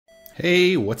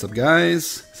Hey, what's up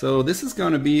guys? So this is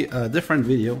going to be a different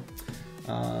video.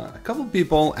 A couple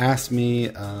people asked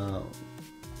me,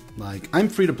 like, I'm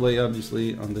free to play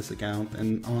obviously on this account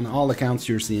and on all accounts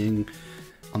you're seeing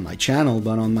on my channel,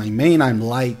 but on my main I'm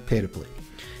light pay to play.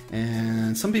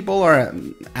 And some people are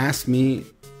ask me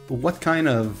what kind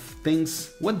of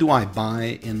things, what do I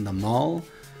buy in the mall?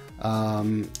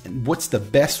 What's the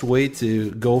best way to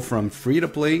go from free to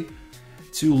play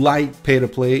to light pay to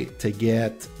play to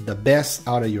get the best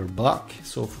out of your buck?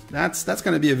 So that's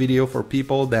going to be a video for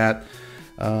people that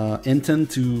intend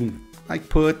to like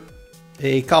put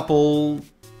a couple,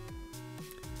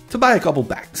 to buy a couple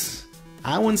packs.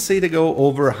 I wouldn't say to go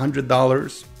over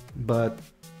 $100, but,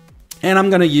 and I'm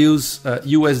gonna use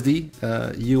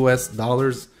USD, US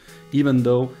dollars, even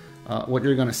though what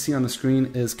you're gonna see on the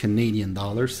screen is Canadian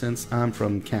dollars since I'm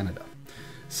from Canada.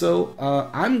 So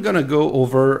I'm gonna go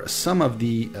over some of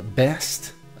the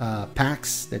best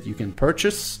packs that you can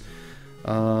purchase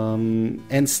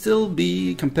and still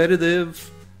be competitive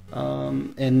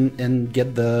and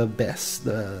get the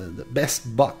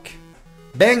best buck,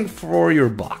 bang for your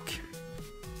buck.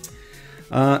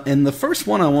 And the first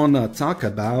one I want to talk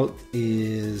about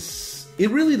is, it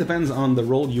really depends on the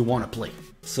role you want to play.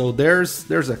 So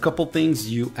there's a couple things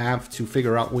you have to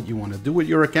figure out what you want to do with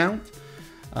your account.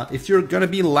 If you're gonna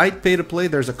be light pay to play,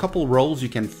 there's a couple roles you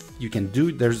can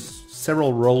do. There's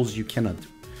several roles you cannot do.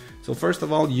 So first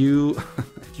of all,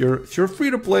 if you're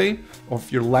free to play or if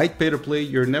you're light pay to play,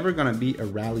 you're never gonna be a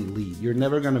rally lead. You're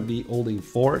never gonna be holding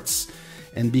forts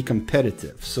and be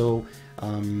competitive. So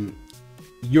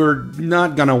you're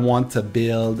not gonna want to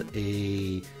build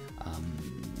a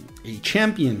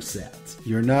champion set.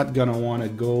 You're not gonna want to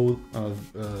go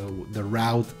the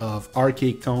route of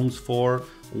archaic tomes for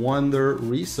wonder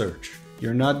research.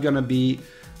 You're not gonna be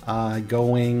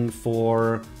going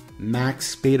for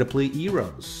max pay to play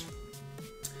heroes.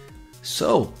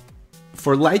 So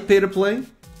for light pay to play,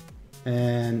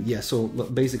 and yeah, so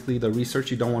basically the research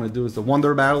you don't want to do is the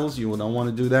wonder battles. You don't want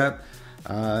to do that.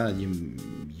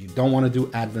 You don't want to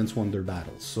do advanced wonder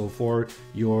battles. So for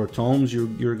your tomes,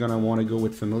 you're gonna want to go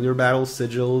with familiar battles,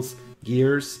 sigils,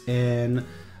 gears, and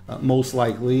most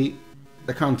likely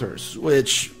the counters,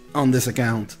 which on this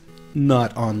account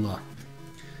not unlocked.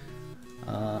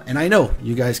 And I know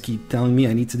you guys keep telling me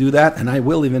I need to do that, and I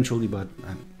will eventually, but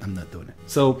I'm not doing it.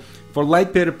 So for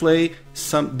light pay to play,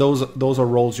 those are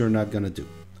roles you're not gonna do.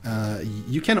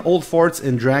 You can hold forts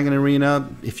in Dragon Arena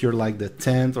if you're like the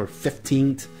 10th or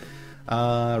 15th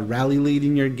rally lead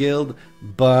in your guild,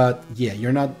 but yeah,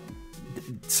 you're not.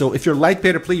 So if you're light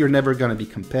pay to play, you're never gonna be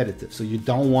competitive, so you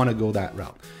don't want to go that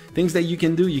route. Things that you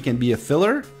can do, you can be a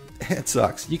filler. It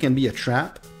sucks. You can be a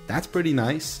trap. That's pretty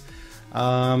nice.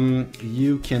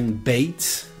 You can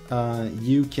bait.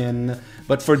 You can,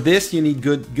 but for this you need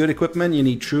good equipment. You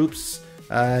need troops.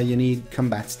 You need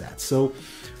combat stats. So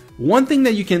one thing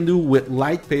that you can do with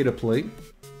light pay to play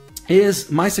is,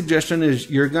 my suggestion is,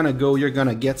 you're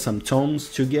gonna get some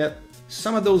tomes to get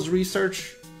some of those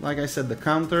research. Like I said, the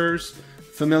counters,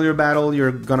 familiar battle,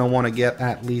 you're gonna want to get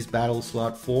at least battle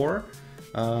slot 4.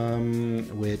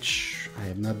 Which I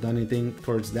have not done anything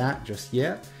towards that just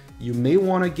yet. You may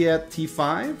want to get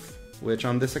T5, which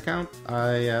on this account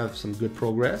I have some good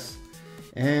progress,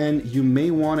 and you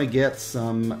may want to get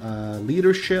some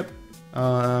leadership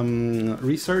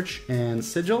research and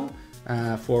sigil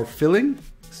for filling.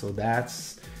 So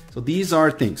these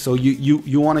are things. So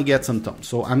you want to get some tomes.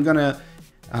 So I'm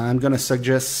gonna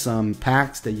suggest some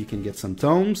packs that you can get some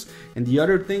tomes. And the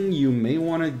other thing you may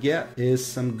want to get is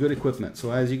some good equipment.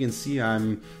 So as you can see,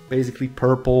 I'm basically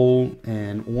purple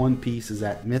and one piece is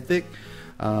at mythic.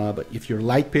 But if you're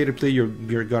light pay to play,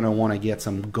 you're gonna want to get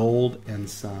some gold and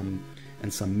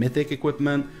some mythic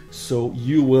equipment. So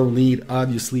you will need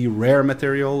obviously rare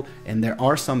material, and there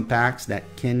are some packs that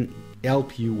can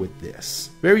help you with this.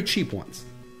 Very cheap ones.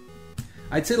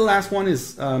 I'd say the last one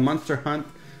is Monster Hunt.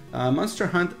 Monster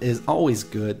Hunt is always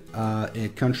good.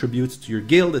 It contributes to your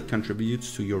guild. It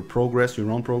contributes to your progress, your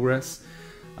own progress.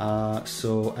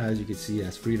 So as you can see,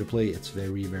 as free to play, it's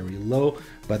very, very low.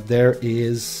 But there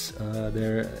is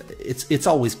it's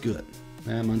always good.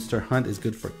 Monster Hunt is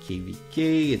good for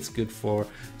KVK. It's good for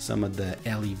some of the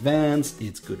L events.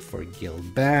 It's good for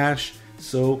Guild Bash.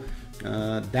 So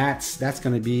that's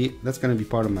gonna be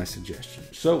part of my suggestion.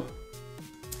 So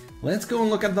let's go and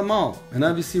look at them all. And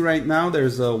obviously right now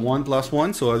there's a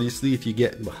 1+1. So obviously if you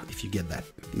get that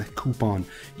coupon,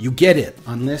 you get it,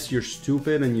 unless you're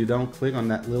stupid and you don't click on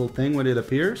that little thing when it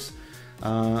appears.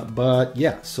 But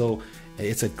yeah, so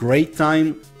it's a great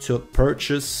time to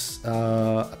purchase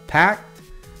a pack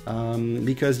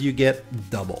because you get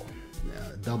double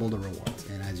the rewards.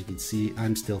 And as you can see,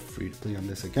 I'm still free to play on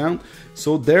this account.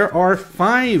 So there are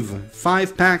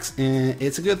five packs, and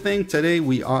it's a good thing today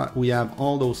we have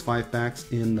all those 5 packs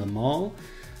in the mall.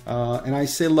 And I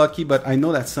say lucky, but I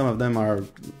know that some of them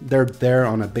they're there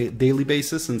on a daily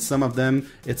basis, and some of them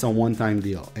it's a one-time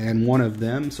deal. And one of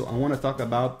them, so I want to talk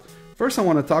about first. I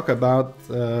want to talk about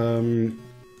the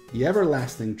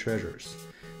Everlasting Treasures.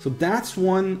 So that's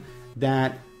one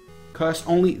that costs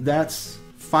only, that's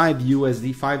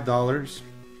 $5 $5,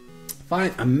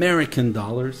 $5 American.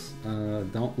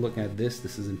 Don't look at this.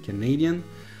 This is in Canadian.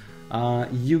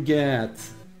 You get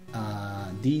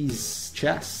these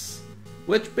chests,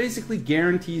 which basically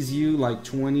guarantees you like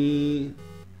 20.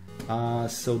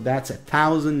 So that's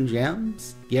 1,000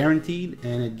 gems guaranteed,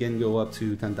 and it can go up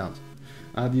to 10,000.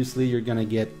 Obviously, you're gonna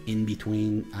get in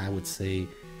between, I would say,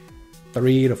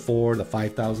 3 to 4 to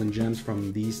 5,000 gems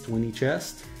from these 20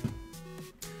 chests.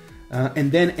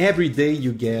 And then every day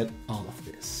you get all of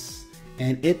this.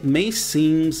 And it may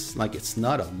seem like it's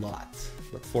not a lot,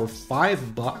 but for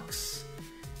 $5,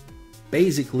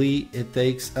 basically it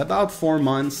takes about 4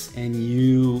 months, and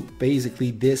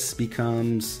this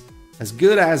becomes as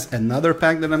good as another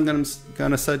pack that I'm gonna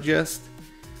suggest.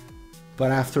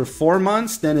 But after 4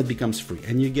 months, then it becomes free,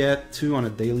 and you get 2 on a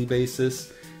daily basis.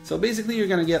 So basically you're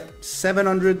gonna get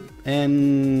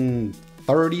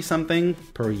 730 something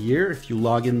per year if you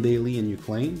log in daily and you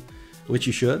claim, which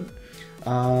you should.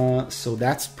 So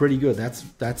that's pretty good. That's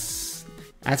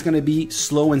gonna be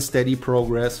slow and steady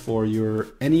progress for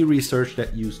any research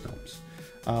that use stones.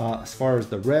 As far as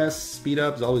the rest, speed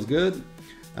up is always good,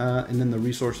 and then the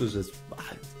resources it's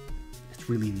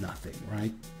really nothing,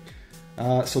 right?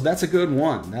 So that's a good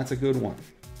one. That's a good one.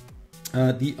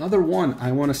 The other one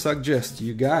I want to suggest to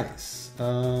you guys,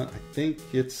 I think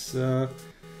it's,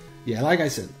 like I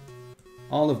said,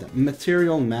 all of them.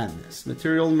 Material Madness.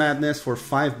 Material Madness for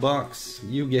 $5,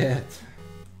 you get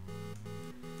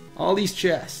all these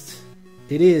chests.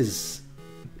 It is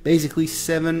basically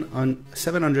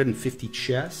 750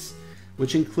 chests,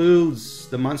 which includes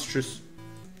the monstrous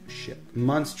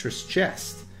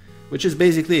chest, which is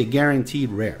basically a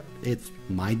guaranteed rare. It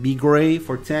might be gray.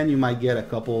 For 10, you might get a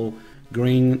couple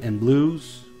green and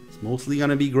blues. It's mostly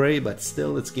gonna be gray, but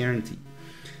still it's guaranteed.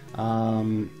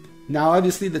 Now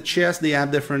obviously the chests, they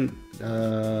have different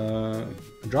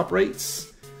drop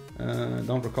rates.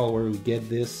 Don't recall where we get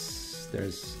this.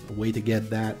 There's a way to get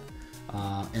that,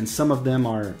 and some of them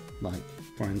are like,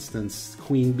 for instance,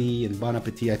 Queen Bee and Bon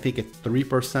Appetit, I think it's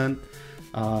 3%,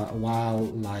 while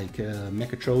like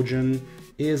Mecha Trojan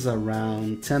is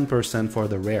around 10% for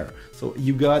the rare. So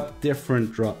you got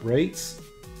different drop rates.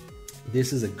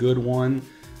 This is a good one.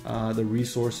 The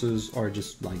resources are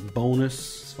just like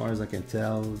bonus as far as I can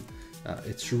tell.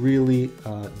 It's really,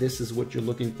 this is what you're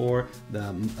looking for.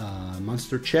 The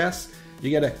monster chest, you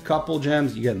get a couple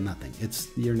gems, you get nothing.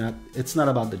 It's not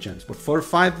about the gems, but for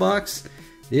 $5,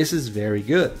 this is very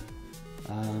good.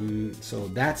 So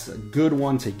that's a good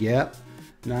one to get.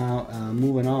 Now,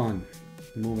 moving on,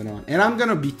 and I'm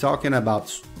gonna be talking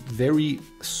about very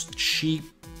cheap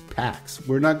packs.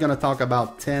 We're not gonna talk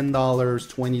about $10,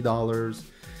 $20,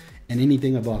 and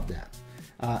anything above that.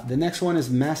 The next one is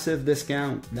massive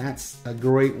discount. That's a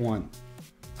great one.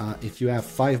 If you have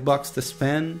 $5 to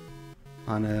spend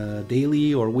on a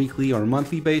daily or weekly or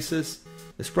monthly basis,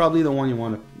 it's probably the one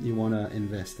you wanna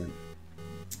invest in.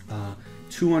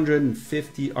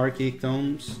 250 arcade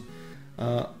tomes.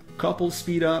 Couple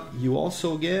speed up. You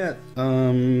also get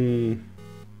 80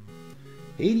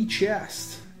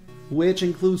 chests, which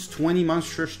includes 20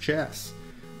 monstrous chests.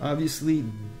 Obviously,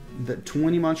 the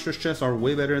 20 monstrous chests are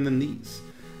way better than these,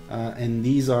 and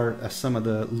these are some of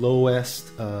the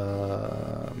lowest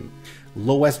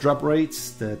drop rates.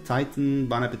 The Titan,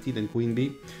 Bon Appetit, and Queen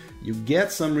Bee. You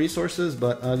get some resources,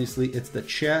 but obviously it's the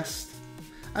chest.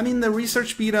 I mean, the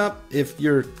research speed up. If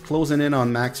you're closing in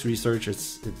on max research, it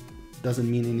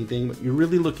doesn't mean anything, but you're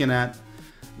really looking at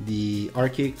the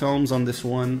arcade tomes on this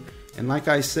one. And like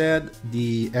I said,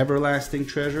 the Everlasting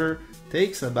Treasure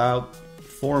takes about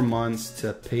 4 months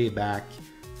to pay back.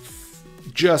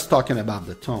 Just talking about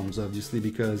the tomes, obviously,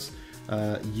 because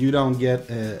you don't get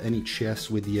any chests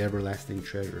with the Everlasting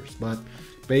Treasures. But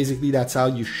basically, that's how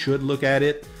you should look at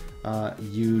it.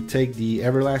 You take the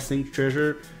Everlasting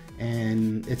Treasure,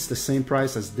 and it's the same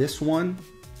price as this one.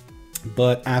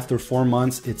 But after 4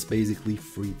 months, it's basically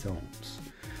free tomes.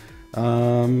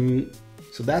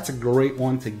 So that's a great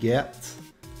one to get.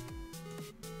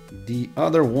 The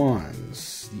other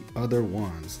ones.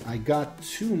 I got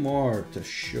 2 more to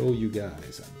show you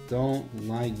guys. I don't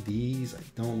like these.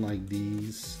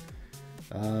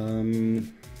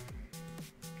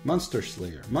 Monster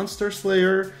Slayer. Monster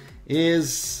Slayer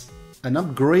is an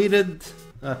upgraded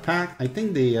pack. I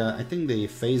think they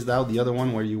phased out the other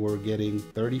one where you were getting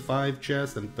 35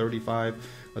 chests and 35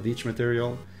 of each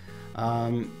material.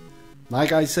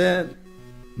 Like I said,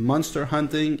 monster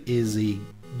hunting is a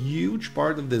huge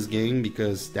part of this game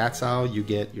because that's how you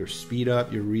get your speed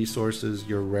up, your resources,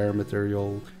 your rare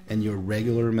material, and your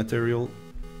regular material.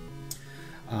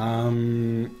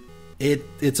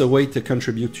 It's a way to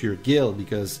contribute to your guild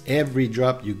because every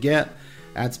drop you get,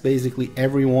 that's basically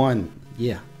everyone.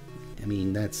 Yeah, I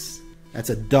mean that's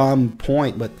a dumb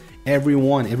point, but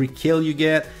every kill you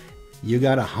get, you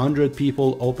got 100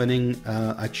 people opening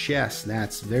a chest.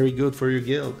 That's very good for your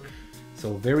guild,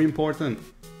 so very important.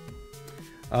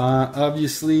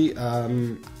 Obviously,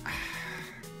 you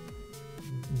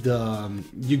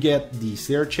get the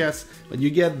Slayer chests, but you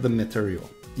get the material.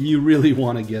 You really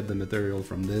want to get the material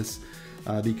from this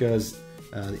because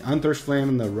the Hunter's Flame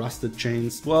and the Rusted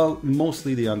Chains, well,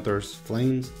 mostly the Hunter's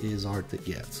Flames is hard to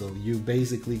get. So you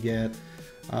basically get,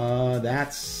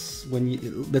 that's when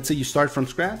you, let's say you start from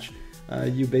scratch,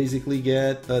 you basically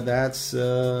get, that's,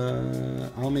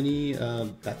 how many,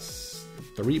 that's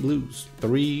 3 blues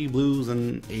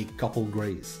and a couple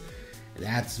grays.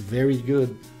 That's very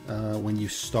good when you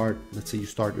start, let's say you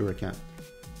start your account.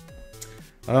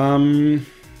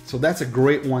 So that's a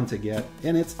great one to get,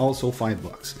 and it's also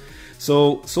 $5.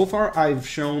 So far I've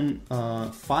shown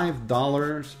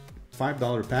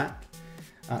 $5 pack.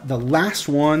 The last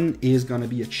one is gonna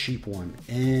be a cheap one,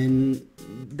 and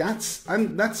that's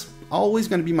always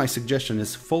gonna be my suggestion,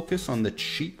 is focus on the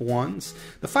cheap ones.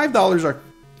 The $5 are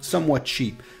somewhat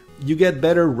cheap. You get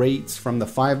better rates from the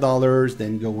 $5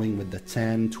 than going with the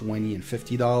 $10, $20, and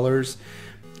 $50.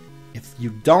 If you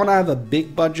don't have a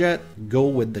big budget, go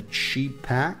with the cheap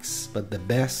packs, but the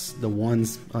best, the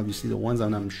ones, obviously the ones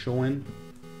that I'm showing.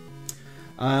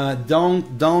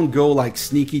 Don't go like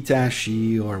Sneaky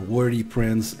Tashi or Wordy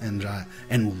Prince and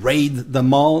raid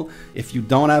them all. If you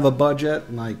don't have a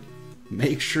budget, like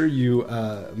make sure you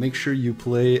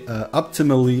play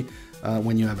optimally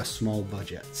when you have a small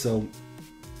budget. So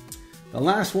the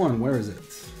last one, where is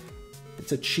it?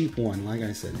 It's a cheap one, like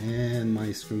I said, and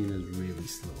my screen is really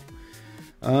slow.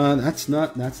 That's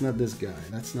not this guy.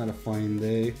 That's not a fine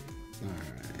day. All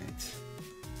right,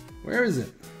 where is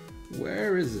it?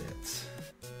 Where is it?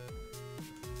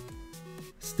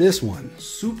 It's this one,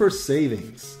 Super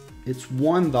Savings. It's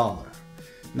 $1.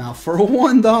 Now for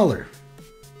 $1,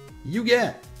 you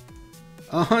get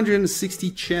 160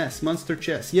 chests, monster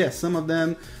chests. Yes, some of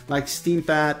them like Steam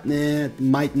Pat,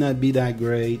 might not be that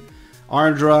great.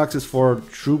 Ardrox is for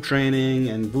troop training,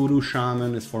 and Voodoo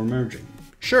Shaman is for merging.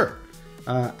 Sure.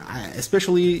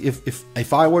 Especially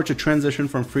if I were to transition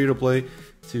from free to play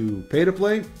to pay to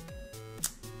play,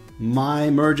 my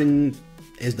merging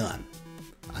is done.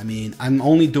 I mean, I'm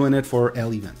only doing it for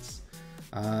L events.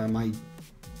 My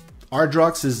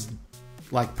Ardrox is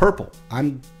like purple.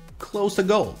 I'm close to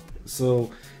gold.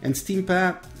 So, and Steam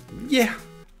Pat, yeah,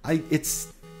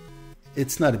 it's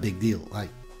not a big deal. Like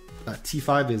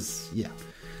T5 is, yeah,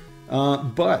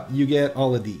 but you get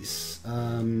all of these.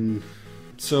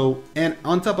 So, and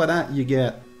on top of that, you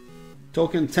get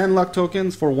 10 luck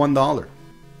tokens for $1,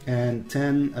 and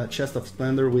 10 chest of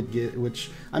splendor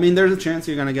which, I mean, there's a chance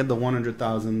you're gonna get the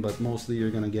 100,000, but mostly you're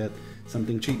gonna get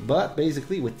something cheap. But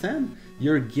basically, with 10,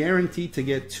 you're guaranteed to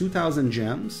get 2,000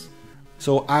 gems.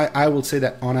 So I will say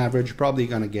that on average, you're probably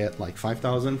gonna get like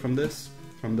 5,000 from those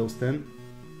 10,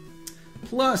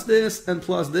 plus this and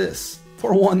plus this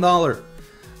for $1.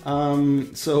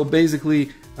 So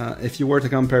basically, if you were to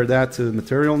compare that to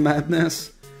Material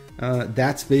Madness,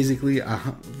 that's basically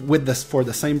with this for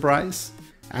the same price.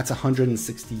 That's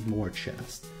 160 more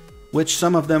chests, which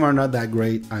some of them are not that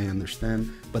great, I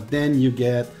understand. But then you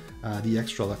get the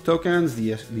extra luck tokens,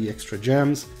 the extra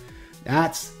gems.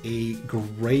 That's a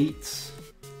great.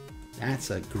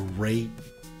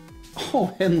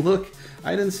 Oh, and look,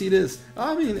 I didn't see this.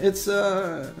 I mean, it's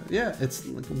yeah, it's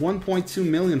like 1.2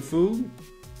 million food.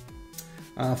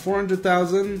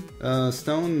 400,000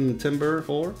 stone and timber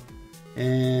ore,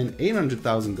 and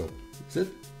 800,000 gold. Is it?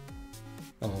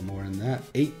 Oh, more than that.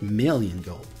 8 million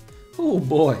gold. Oh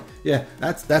boy, yeah,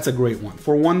 that's a great one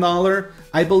for $1.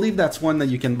 I believe that's one that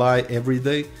you can buy every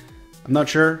day. I'm not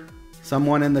sure.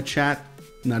 Someone in the chat,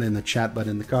 not in the chat, but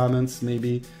in the comments,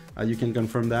 maybe you can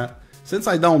confirm that. Since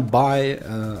I don't buy,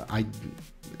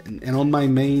 and on my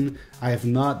main, I have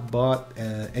not bought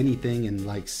anything in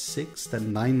like 6 to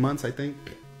 9 months, I think.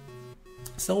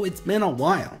 So it's been a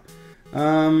while.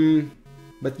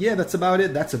 But yeah, that's about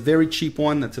it. That's a very cheap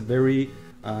one. That's a very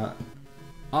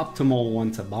optimal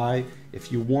one to buy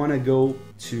if you want to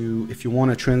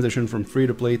transition from free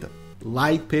to play to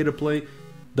light pay-to-play,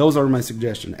 those are my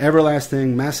suggestions.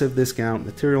 Everlasting, Massive Discount,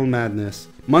 Material Madness,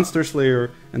 Monster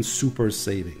Slayer, and Super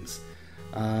Savings.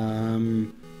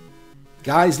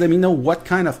 Guys, let me know what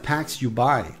kind of packs you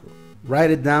buy.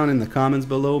 Write it down in the comments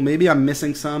below. Maybe I'm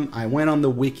missing some. I went on the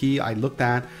wiki. I looked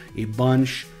at a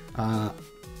bunch.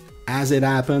 As it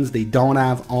happens, they don't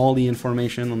have all the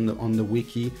information on the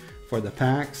wiki for the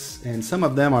packs, and some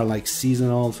of them are like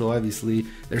seasonal, so obviously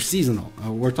they're seasonal.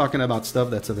 We're talking about stuff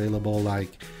that's available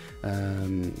like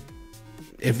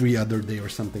every other day or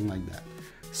something like that.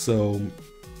 So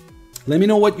let me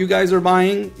know what you guys are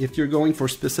buying, if you're going for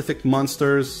specific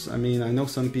monsters. I mean, I know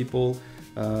some people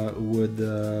would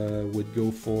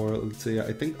go for, let's say,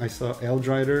 I think I saw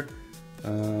Eldrider.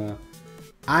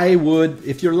 I would,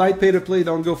 if you're light pay to play,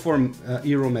 don't go for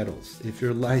hero medals. If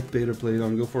you're light pay to play,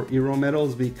 don't go for hero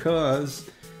medals, because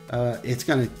it's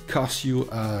gonna cost you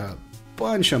a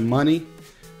bunch of money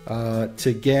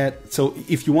to get. So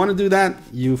if you want to do that,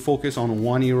 you focus on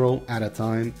one hero at a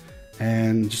time,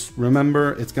 and just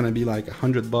remember it's gonna be like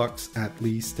 $100 at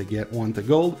least to get one to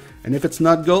gold. And if it's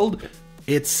not gold,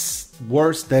 it's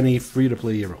worse than a free to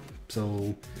play hero.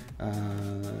 So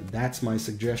that's my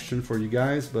suggestion for you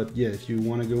guys. But yeah, if you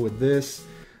want to go with this,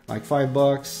 like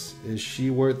 $5, is she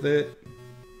worth it?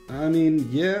 I mean,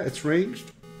 yeah, it's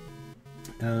ranged.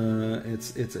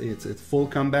 It's full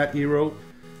combat hero.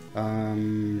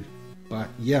 But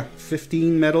yeah,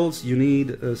 15 medals you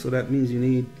need. So that means you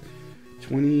need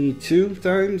 22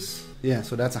 times. Yeah,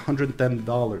 so that's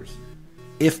 $110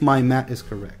 if my math is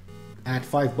correct. At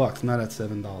 $5, not at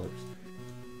 $7.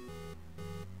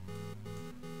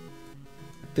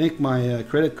 I think my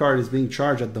credit card is being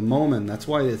charged at the moment. That's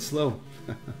why it's slow.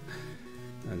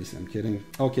 Obviously, I'm kidding.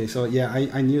 Okay, so yeah,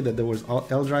 I knew that there was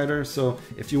Eldrider. So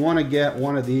if you want to get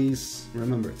one of these,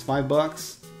 remember it's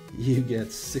 $5. You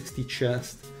get 60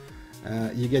 chests.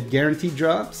 You get guaranteed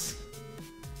drops.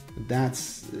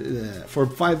 That's for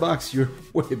 $5. You're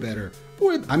way better.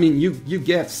 I mean, you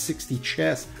get 60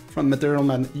 chests from Material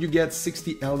Madness. You get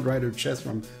 60 Eldrider chests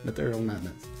from Material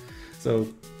Madness. So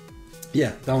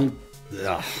yeah, don't do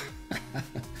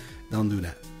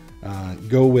that.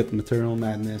 Go with Material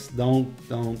Madness. Don't.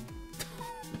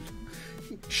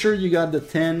 Sure, you got the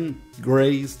 10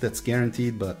 grays that's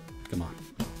guaranteed, but come on.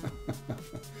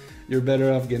 You're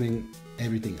better off getting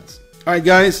everything else. All right,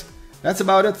 guys, that's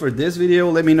about it for this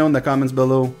video. Let me know in the comments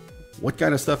below what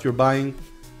kind of stuff you're buying.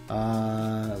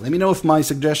 Let me know if my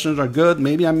suggestions are good.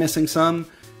 Maybe I'm missing some.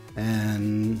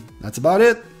 And that's about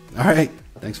it. All right.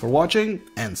 Thanks for watching,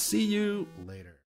 and see you later.